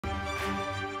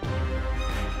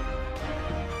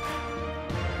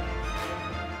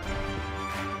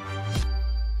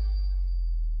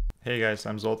Hey guys,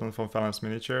 I'm Zoltan from Phalanx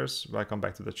Miniatures, welcome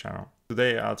back to the channel.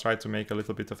 Today I'll try to make a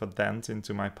little bit of a dent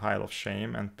into my pile of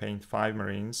shame and paint 5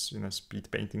 Marines in a speed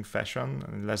painting fashion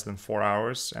in less than 4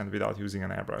 hours and without using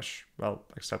an airbrush, well,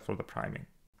 except for the priming.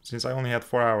 Since I only had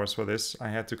 4 hours for this, I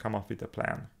had to come up with a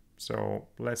plan. So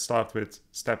let's start with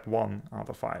step 1 out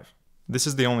of 5. This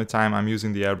is the only time I'm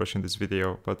using the airbrush in this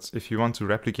video, but if you want to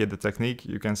replicate the technique,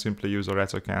 you can simply use a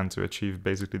retro can to achieve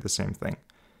basically the same thing.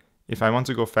 If I want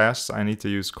to go fast, I need to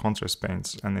use contrast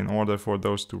paints, and in order for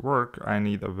those to work, I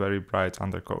need a very bright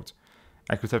undercoat.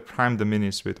 I could have primed the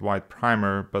minis with white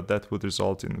primer, but that would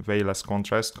result in way less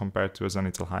contrast compared to a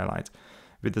Zenithal highlight.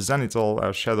 With the Zenithal,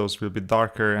 our shadows will be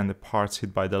darker and the parts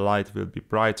hit by the light will be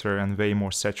brighter and way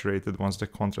more saturated once the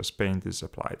contrast paint is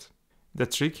applied. The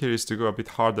trick here is to go a bit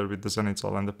harder with the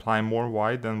Zenithal and apply more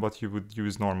white than what you would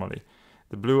use normally.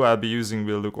 The blue I'll be using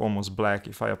will look almost black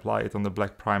if I apply it on the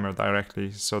black primer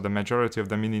directly, so the majority of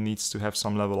the mini needs to have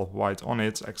some level of white on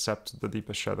it, except the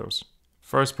deepest shadows.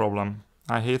 First problem.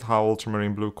 I hate how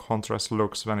ultramarine blue contrast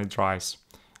looks when it dries.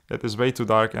 It is way too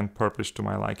dark and purplish to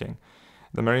my liking.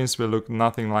 The Marines will look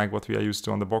nothing like what we are used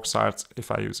to on the box art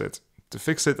if I use it. To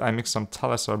fix it, I mix some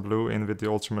Thalasar blue in with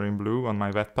the ultramarine blue on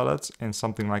my wet palette in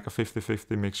something like a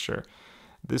 50-50 mixture.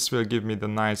 This will give me the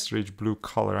nice rich blue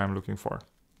color I'm looking for.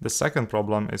 The second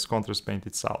problem is contrast paint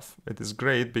itself. It is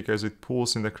great because it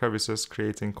pools in the crevices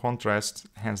creating contrast,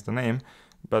 hence the name,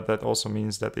 but that also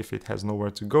means that if it has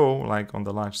nowhere to go, like on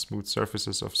the large smooth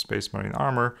surfaces of Space Marine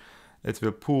armor, it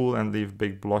will pool and leave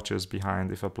big blotches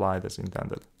behind if applied as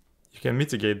intended. You can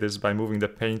mitigate this by moving the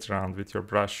paint around with your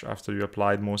brush after you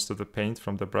applied most of the paint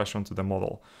from the brush onto the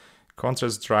model.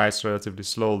 Contrast dries relatively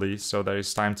slowly, so there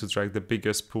is time to drag the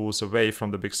biggest pools away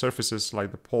from the big surfaces like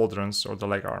the pauldrons or the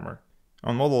leg armor.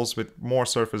 On models with more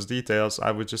surface details, I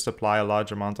would just apply a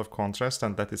large amount of contrast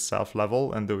and let it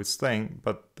self-level and do its thing,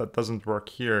 but that doesn't work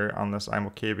here unless I'm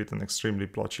okay with an extremely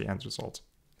blotchy end result.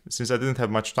 Since I didn't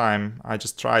have much time, I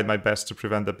just tried my best to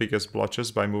prevent the biggest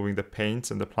blotches by moving the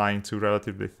paint and applying 2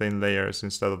 relatively thin layers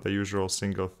instead of the usual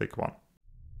single thick one.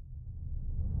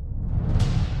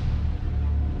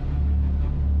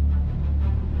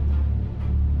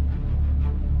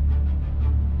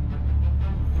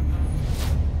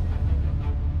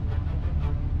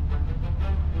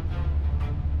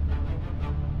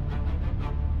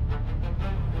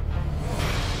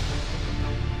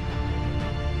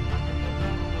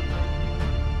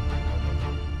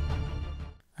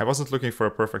 I wasn't looking for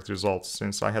a perfect result,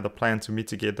 since I had a plan to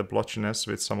mitigate the blotchiness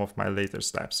with some of my later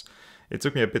steps. It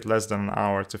took me a bit less than an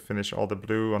hour to finish all the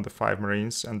blue on the 5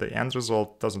 Marines, and the end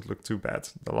result doesn't look too bad.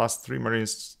 The last 3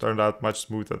 Marines turned out much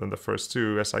smoother than the first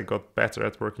 2 as I got better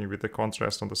at working with the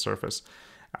contrast on the surface.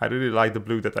 I really like the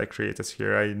blue that I created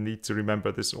here. I need to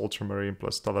remember this Ultramarine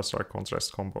plus Thalasar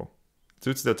contrast combo.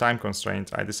 Due to the time constraint,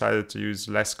 I decided to use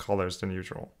less colors than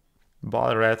usual.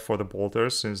 Ball red for the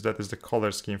bolters, since that is the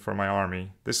color scheme for my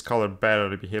army. This color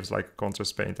barely behaves like a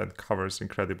contrast paint and covers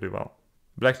incredibly well.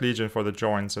 Black Legion for the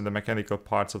joints and the mechanical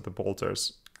parts of the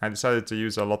bolters. I decided to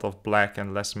use a lot of black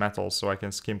and less metal so I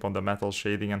can skimp on the metal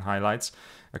shading and highlights.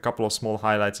 A couple of small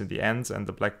highlights in the end and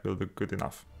the black will look good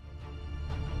enough.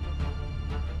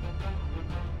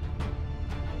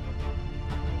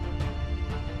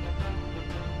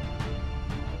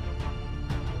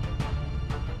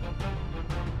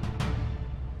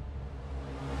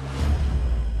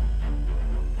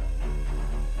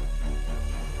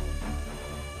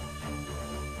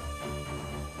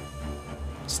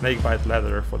 Snakebite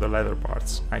leather for the leather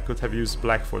parts. I could have used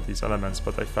black for these elements,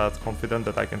 but I felt confident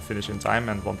that I can finish in time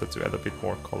and wanted to add a bit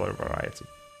more color variety.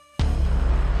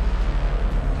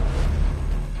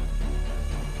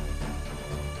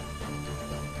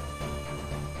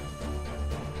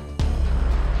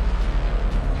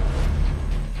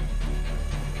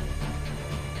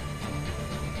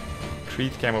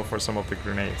 Creed camo for some of the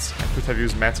grenades. I could have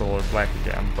used metal or black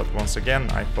again, but once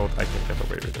again I thought I could get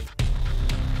away with it.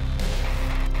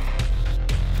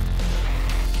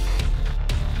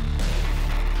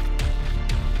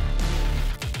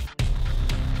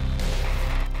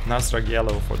 Nasrag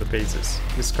yellow for the bases.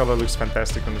 This color looks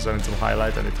fantastic on the Zenithal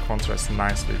highlight and it contrasts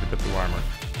nicely with the blue armor.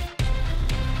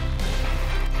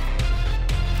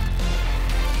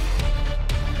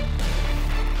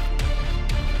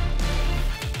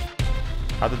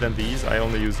 Other than these, I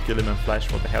only used Gilliman Flash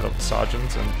for the head of the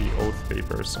sergeant and the oath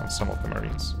papers on some of the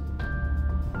Marines.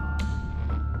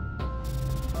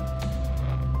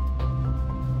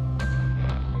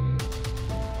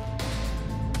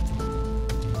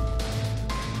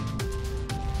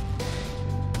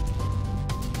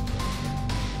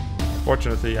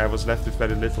 Fortunately, I was left with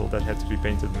very little that had to be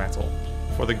painted metal.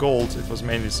 For the gold, it was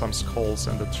mainly some skulls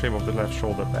and the trim of the left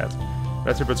shoulder pad.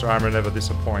 Retributor armor never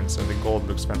disappoints, and the gold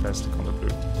looks fantastic on the blue.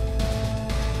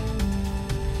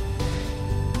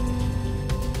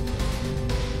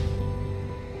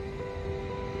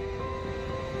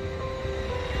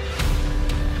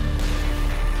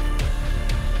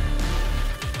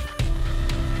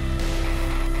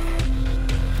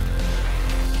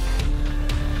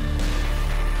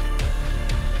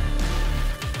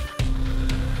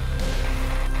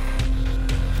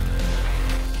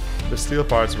 The steel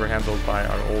parts were handled by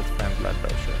our old friend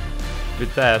Leadbelcher.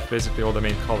 With that, basically all the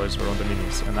main colors were on the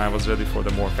minis, and I was ready for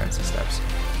the more fancy steps.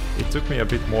 It took me a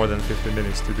bit more than 50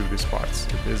 minutes to do these parts.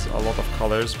 It is a lot of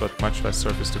colors, but much less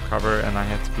surface to cover, and I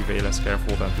had to be way less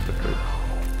careful than with the blue.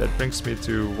 That brings me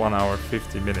to 1 hour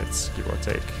 50 minutes, give or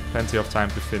take. Plenty of time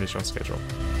to finish on schedule.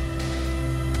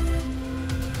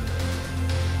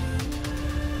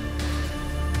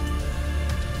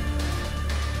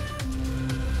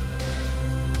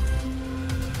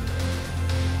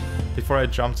 Before I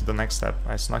jumped to the next step,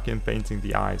 I snuck in painting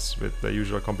the eyes with the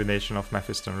usual combination of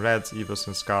Mephiston Red,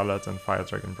 Evosyn Scarlet and Fire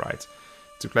Dragon Bright.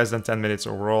 It took less than 10 minutes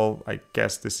overall. I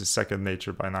guess this is second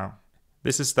nature by now.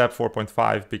 This is step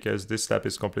 4.5 because this step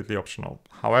is completely optional.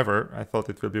 However, I thought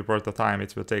it will be worth the time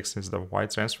it will take since the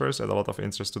white transfers add a lot of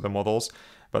interest to the models,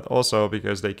 but also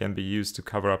because they can be used to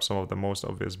cover up some of the most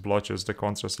obvious blotches the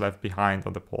contrast left behind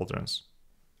on the pauldrons.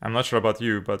 I'm not sure about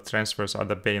you, but transfers are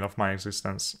the bane of my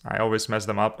existence. I always mess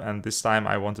them up, and this time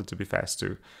I wanted to be fast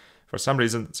too. For some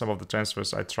reason, some of the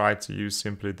transfers I tried to use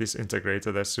simply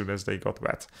disintegrated as soon as they got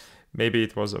wet. Maybe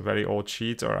it was a very old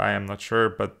cheat, or I am not sure,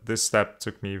 but this step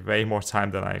took me way more time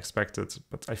than I expected.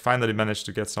 But I finally managed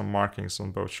to get some markings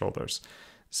on both shoulders.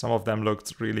 Some of them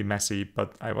looked really messy,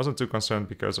 but I wasn't too concerned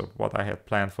because of what I had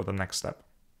planned for the next step.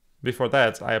 Before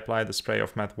that, I applied a spray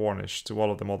of matte varnish to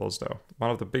all of the models though.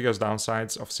 One of the biggest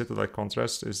downsides of Citadel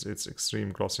contrast is its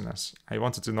extreme glossiness. I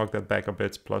wanted to knock that back a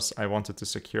bit, plus I wanted to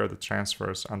secure the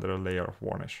transfers under a layer of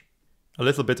varnish. A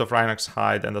little bit of Rhinox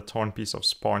hide and a torn piece of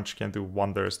sponge can do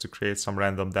wonders to create some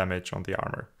random damage on the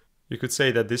armor. You could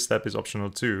say that this step is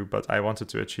optional too, but I wanted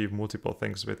to achieve multiple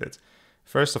things with it.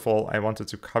 First of all, I wanted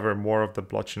to cover more of the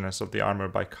blotchiness of the armor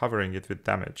by covering it with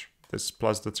damage. This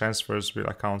plus the transfers will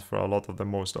account for a lot of the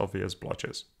most obvious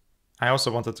blotches. I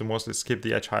also wanted to mostly skip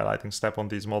the edge highlighting step on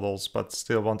these models, but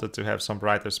still wanted to have some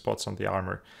brighter spots on the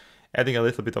armor. Adding a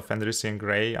little bit of Fenrisian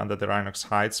grey under the Rhinox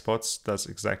hide spots does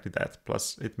exactly that,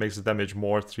 plus it makes the damage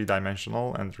more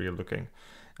three-dimensional and real looking.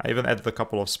 I even added a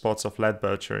couple of spots of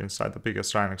Leadbelcher inside the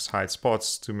biggest Rhinox hide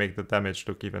spots to make the damage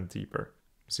look even deeper.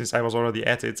 Since I was already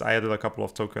at it, I added a couple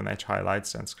of token edge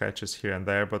highlights and scratches here and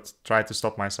there, but tried to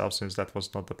stop myself since that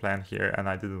was not the plan here and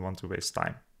I didn't want to waste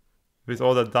time. With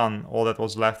all that done, all that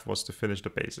was left was to finish the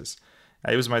bases.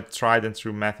 I used my tried and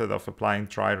true method of applying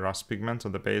dry rust pigment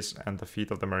on the base and the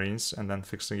feet of the Marines and then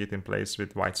fixing it in place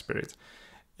with white spirit.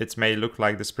 It may look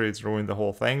like the spirits ruined the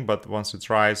whole thing, but once it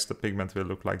dries, the pigment will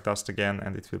look like dust again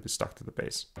and it will be stuck to the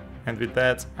base. And with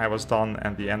that, I was done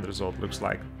and the end result looks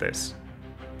like this.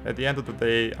 At the end of the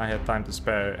day, I had time to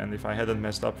spare, and if I hadn't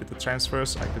messed up with the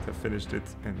transfers, I could have finished it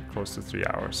in close to 3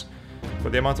 hours.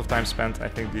 For the amount of time spent, I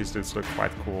think these dudes look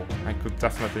quite cool. I could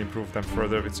definitely improve them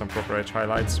further with some proper edge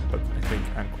highlights, but I think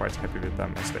I'm quite happy with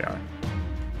them as they are.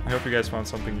 I hope you guys found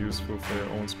something useful for your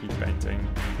own speed painting.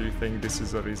 Do you think this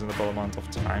is a reasonable amount of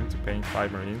time to paint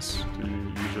 5 Marines? Do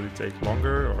you usually take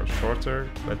longer or shorter?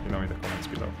 Let me know in the comments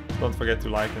below. Don't forget to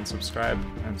like and subscribe,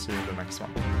 and see you in the next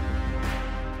one.